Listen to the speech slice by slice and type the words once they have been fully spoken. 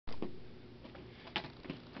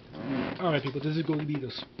Alright people, this is going to be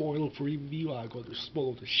the spoiler-free review. I'm going to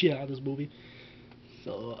spoil the shit out of this movie.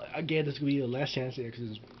 So again, this is going to be the last chance to exit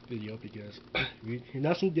this video because if you've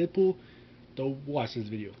not seen Deadpool, don't watch this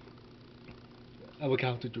video. I will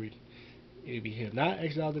count to 3. If you have not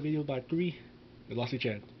exited out of the video by 3, you lost your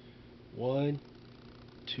chance. 1,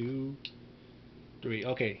 2, 3.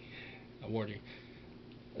 Okay, I'm warning.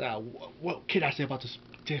 Now, what can I say about this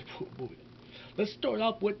Deadpool movie? Let's start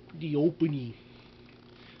off with the opening,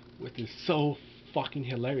 which is so fucking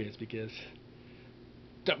hilarious because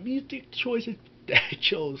the music choices that I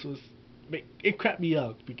chose it cracked me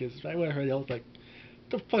up because right when I heard it I was like,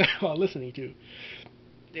 what the fuck am I listening to?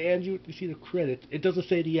 And you see the credits, it doesn't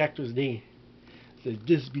say the actor's name. It says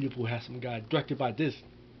this beautiful handsome guy directed by this,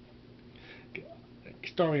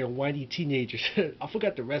 starring a whiny teenager. I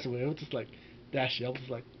forgot the rest of it. It was just like that shit. I was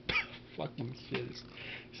like, fucking shit.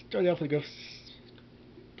 Starting off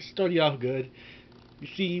good. You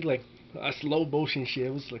see like a slow motion shit.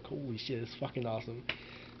 It was like, holy shit, it's fucking awesome.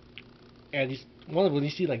 And one of them, you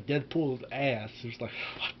see like Deadpool's ass. It was like,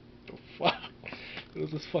 what the fuck? It was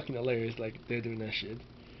just fucking hilarious. Like they're doing that shit.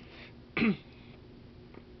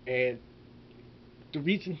 And the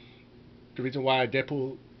reason why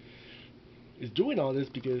Deadpool is doing all this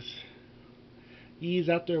because he's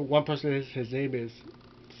out there. One person, his name is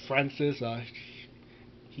Francis.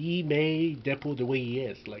 He made Deadpool the way he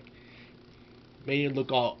is. Like, made him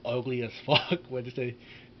look all ugly as fuck. When they say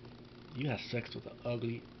you had sex with the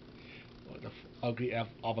ugly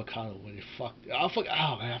avocado when they fucked.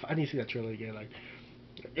 Oh man, I need to see that trailer again. Like,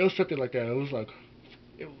 it was something like that. It was like,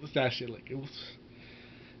 it was that shit. Like, it was.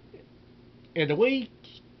 And the way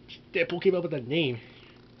Deadpool came up with that name,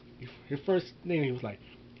 his first name, he was like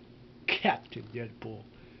Captain Deadpool.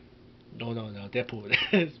 No, Deadpool.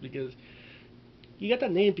 It's because he got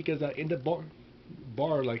that name because in the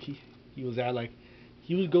bar, like he was at, like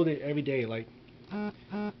he would go there every day, like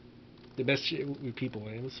the best shit with people,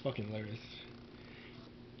 and it was fucking hilarious.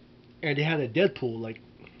 And they had a Deadpool, like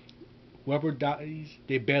whoever dies,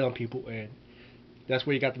 they bet on people, and that's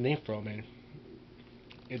where he got the name from, and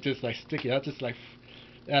it's just like sticky.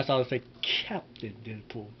 That's how I say Captain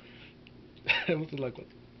Deadpool. It was like what?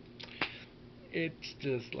 It's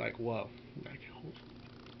just like wow,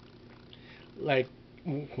 like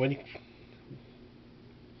when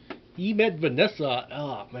he met Vanessa.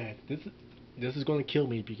 Oh man, this is gonna kill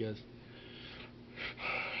me because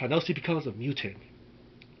I know she becomes a mutant,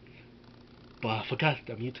 but I forgot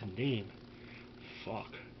the mutant name.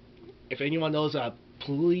 Fuck. If anyone knows,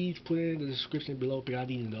 please put it in the description below because I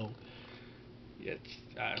need to know. It's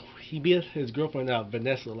he met his girlfriend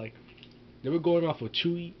Vanessa. Like they were going on for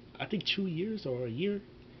 2 years or a year.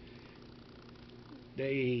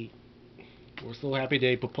 They were so happy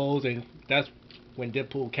they proposed, and that's when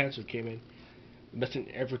Deadpool cancer came in,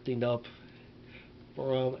 messing everything up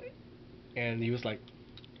for him. And he was like,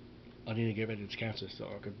 I need to get rid of this cancer so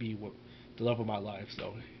I could be with the love of my life.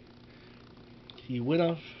 So he went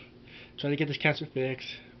off trying to get this cancer fixed.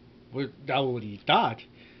 That was what he thought.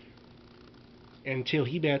 Until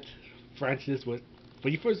he met Francis. When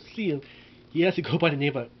you first see him, he has to go by the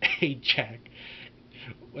name of Jack.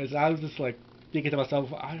 Whereas I was just like thinking to myself,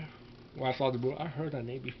 when I saw the movie, I heard that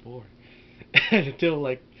name before. Until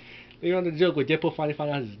like later on the joke when Deadpool finally found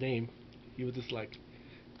out his name, he was just like,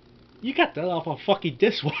 you got that off a fucking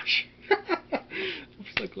dishwasher. I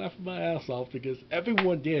was like laughing my ass off because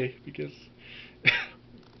everyone did, because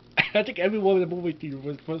I think everyone in the movie theater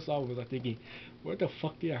when first saw it was like thinking, where the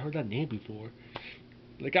fuck did I heard that name before?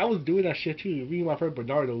 Like I was doing that shit too. Me and my friend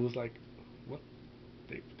Bernardo was like, what?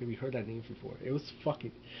 Did we heard that name before? It was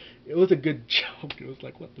a good joke. It was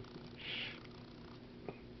like, what the fuck?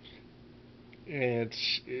 And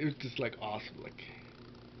it was just like awesome. Like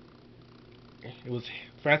it was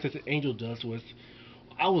Francis and Angel Dust was.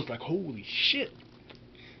 I was like, holy shit.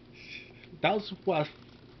 That was what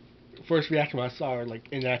first reaction when I saw her like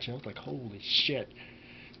in action. I was like, holy shit.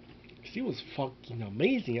 She was fucking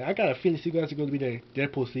amazing. I got a feeling she's going to be the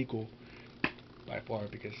Deadpool sequel by far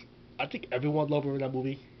because I think everyone loved her in that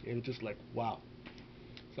movie. It was just like wow.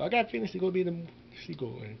 So I got a feeling she's going to be the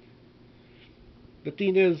sequel. And the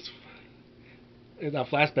thing is, in that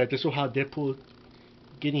flashback, they show how Deadpool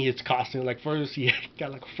getting his costume. Like first he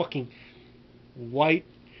got like a fucking white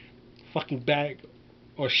fucking bag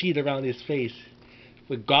or sheet around his face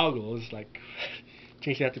with goggles, like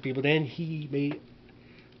chasing after people. Then he made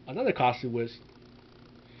another costume was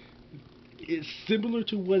it's similar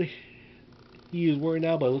to what he is wearing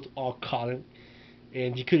now, but it was all cotton,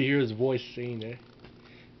 and you could hear his voice saying that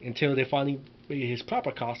until they finally made his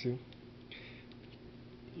proper costume.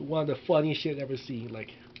 One of the funniest shit I've ever seen.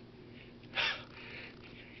 Like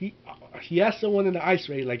he has someone in the ice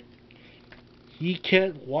ray, like he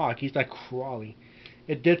can't walk. He's like crawling.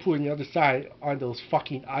 And Deadpool on the other side on those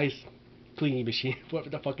fucking ice cleaning machine, whatever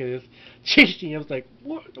the fuck it is, changing. I was like,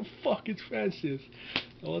 what the fuck is Francis?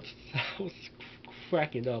 I was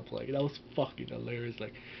cracking up. Like that was fucking hilarious.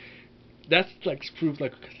 Like that's like proof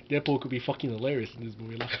like Deadpool could be fucking hilarious in this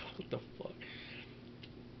movie. Like what the fuck?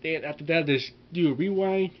 Then after that, there's do a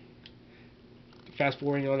rewind, fast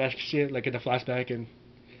forwarding all that shit, like in the flashback, and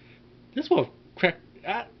this one cracked.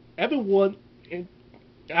 Everyone, and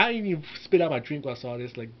I didn't even spit out my drink when I saw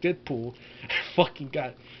this. Like Deadpool, fucking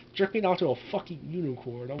got jerking onto a fucking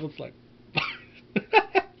unicorn. I was like,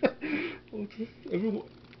 everyone,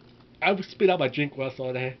 I would spit out my drink when I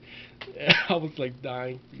saw that. I was like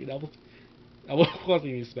dying. You know, I wasn't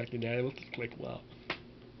even expecting that. It was just like wow.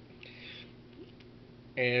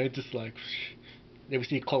 And it's just like never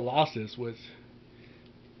see Colossus was.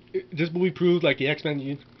 This movie proves like the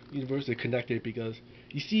X-Men universe is connected because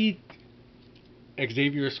you see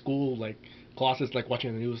Xavier's school like Colossus like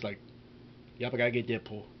watching the news like, yep, I gotta get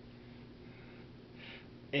Deadpool.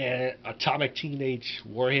 And Atomic Teenage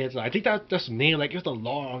Warheads. I think that's the name. Like it's a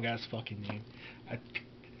long ass fucking name.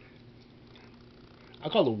 I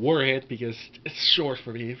call it Warhead because it's short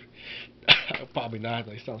for me. Probably not.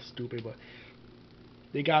 Like sounds stupid, but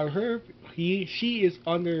they got her. She is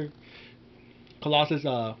under Colossus'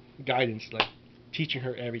 guidance, like teaching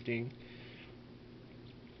her everything.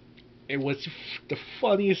 It was the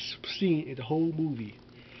funniest scene in the whole movie.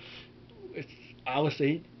 It's, I would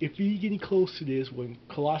say if you're getting close to this, when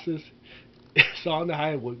Colossus saw on the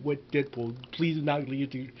highway with Deadpool, please do not leave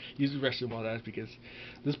to use the restroom on that because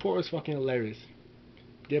this part was fucking hilarious.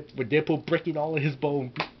 With Deadpool breaking all of his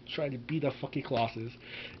bone, trying to beat up fucking Colossus,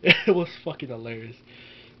 it was fucking hilarious.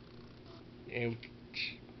 And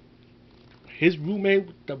his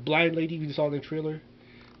roommate, the blind lady we saw in the trailer,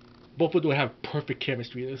 both of them have perfect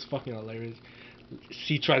chemistry. It was fucking hilarious.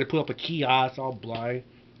 She tried to put up a kiosk all blind.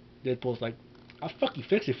 Deadpool's like, I'll fucking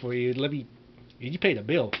fix it for you. Let me, you pay the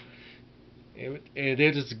bill. And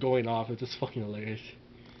they're just going off. It's just fucking hilarious.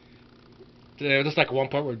 There's just like one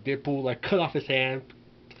part where Deadpool like cut off his hand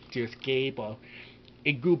to escape.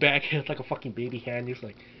 It grew back. It's like a fucking baby hand. He's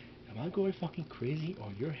like, am I going fucking crazy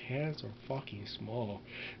or your hands are fucking small?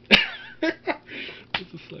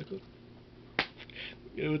 It's just like,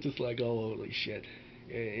 it was just like, oh holy shit.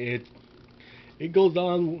 It goes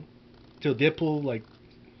on till Deadpool like,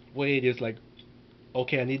 wait, is like,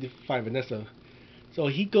 okay, I need to find Vanessa. So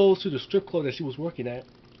he goes to the strip club that she was working at,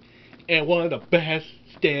 and one of the best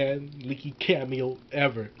Stan Lee cameo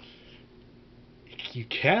ever. You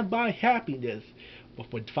can't buy happiness, but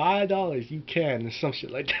for $5 you can, and some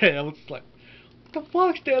shit like that. I was like, what the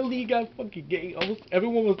fuck, Stan Lee got fucking gay.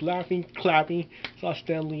 Everyone was laughing, clapping, saw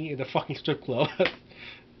Stan Lee in the fucking strip club.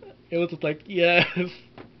 It was just like, yes,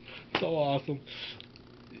 so awesome.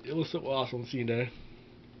 It was so awesome seeing that.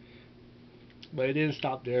 But it didn't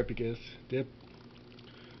stop there because they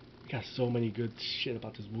got so many good shit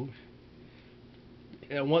about this movie.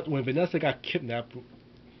 And when Vanessa got kidnapped,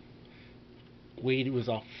 Wade was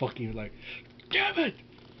all fucking like, damn it,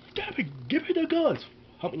 give me the guns.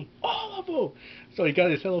 How many? All of them. So he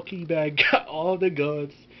got his Hello Kitty bag, got all the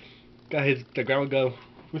guns, got the ground gun.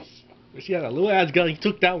 Which he had a little ass gun. He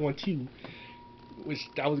took that one too, which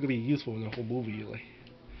that was gonna be useful in the whole movie. Like,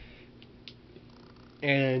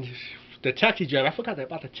 and the taxi driver, I forgot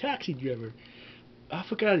about the taxi driver. I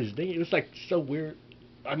forgot his name. It was like so weird.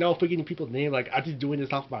 I know I'm forgetting people's name. Like I'm just doing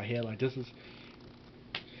this off my head. Like this is.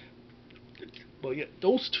 But yeah,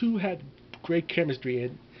 those two had great chemistry.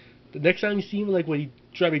 And the next time you see him, like when he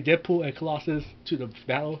driving Deadpool and Colossus to the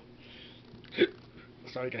battle,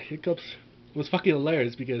 sorry, I got hiccups. It was fucking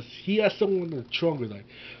hilarious because he has someone in the trunk who's like,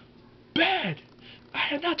 bad. I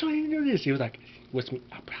had not told you to do this. He was like, whisper me,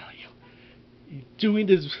 I'm proud of you. You're doing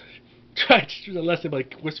this, trying to do the lesson, but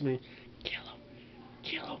like, whisper me, kill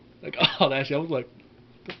him. Like, oh, that shit. I was like,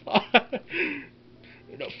 the fuck?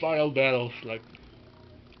 In the final battle, like,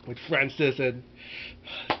 with Francis and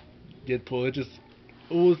Deadpool, it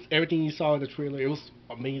was everything you saw in the trailer. It was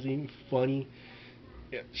amazing, funny.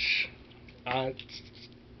 I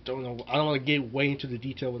don't know. I don't want to get way into the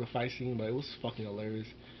detail with the fight scene, but it was fucking hilarious.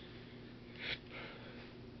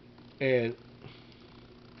 And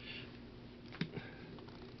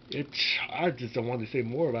I just don't want to say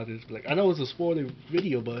more about this. Like I know it's a spoiler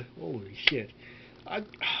video, but holy shit,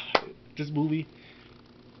 this movie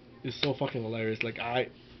is so fucking hilarious. Like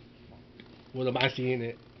what am I seeing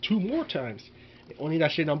it 2 more times? Only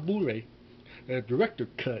that shit on Blu-ray, a director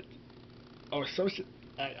cut, or some shit.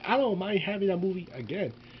 I don't mind having that movie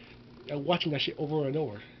again and watching that shit over and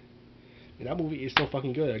over. And that movie is so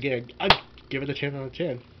fucking good. Again, I give it a 10 out of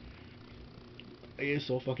 10. It is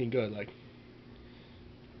so fucking good. Like,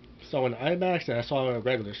 saw in IMAX and I saw a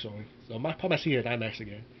regular showing. So I might probably see it in IMAX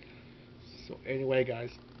again. So anyway, guys,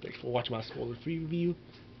 thanks for watching my spoiler-free review.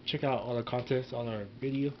 Check out all the contents on our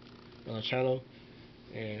video, on our channel,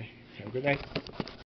 and have a good night.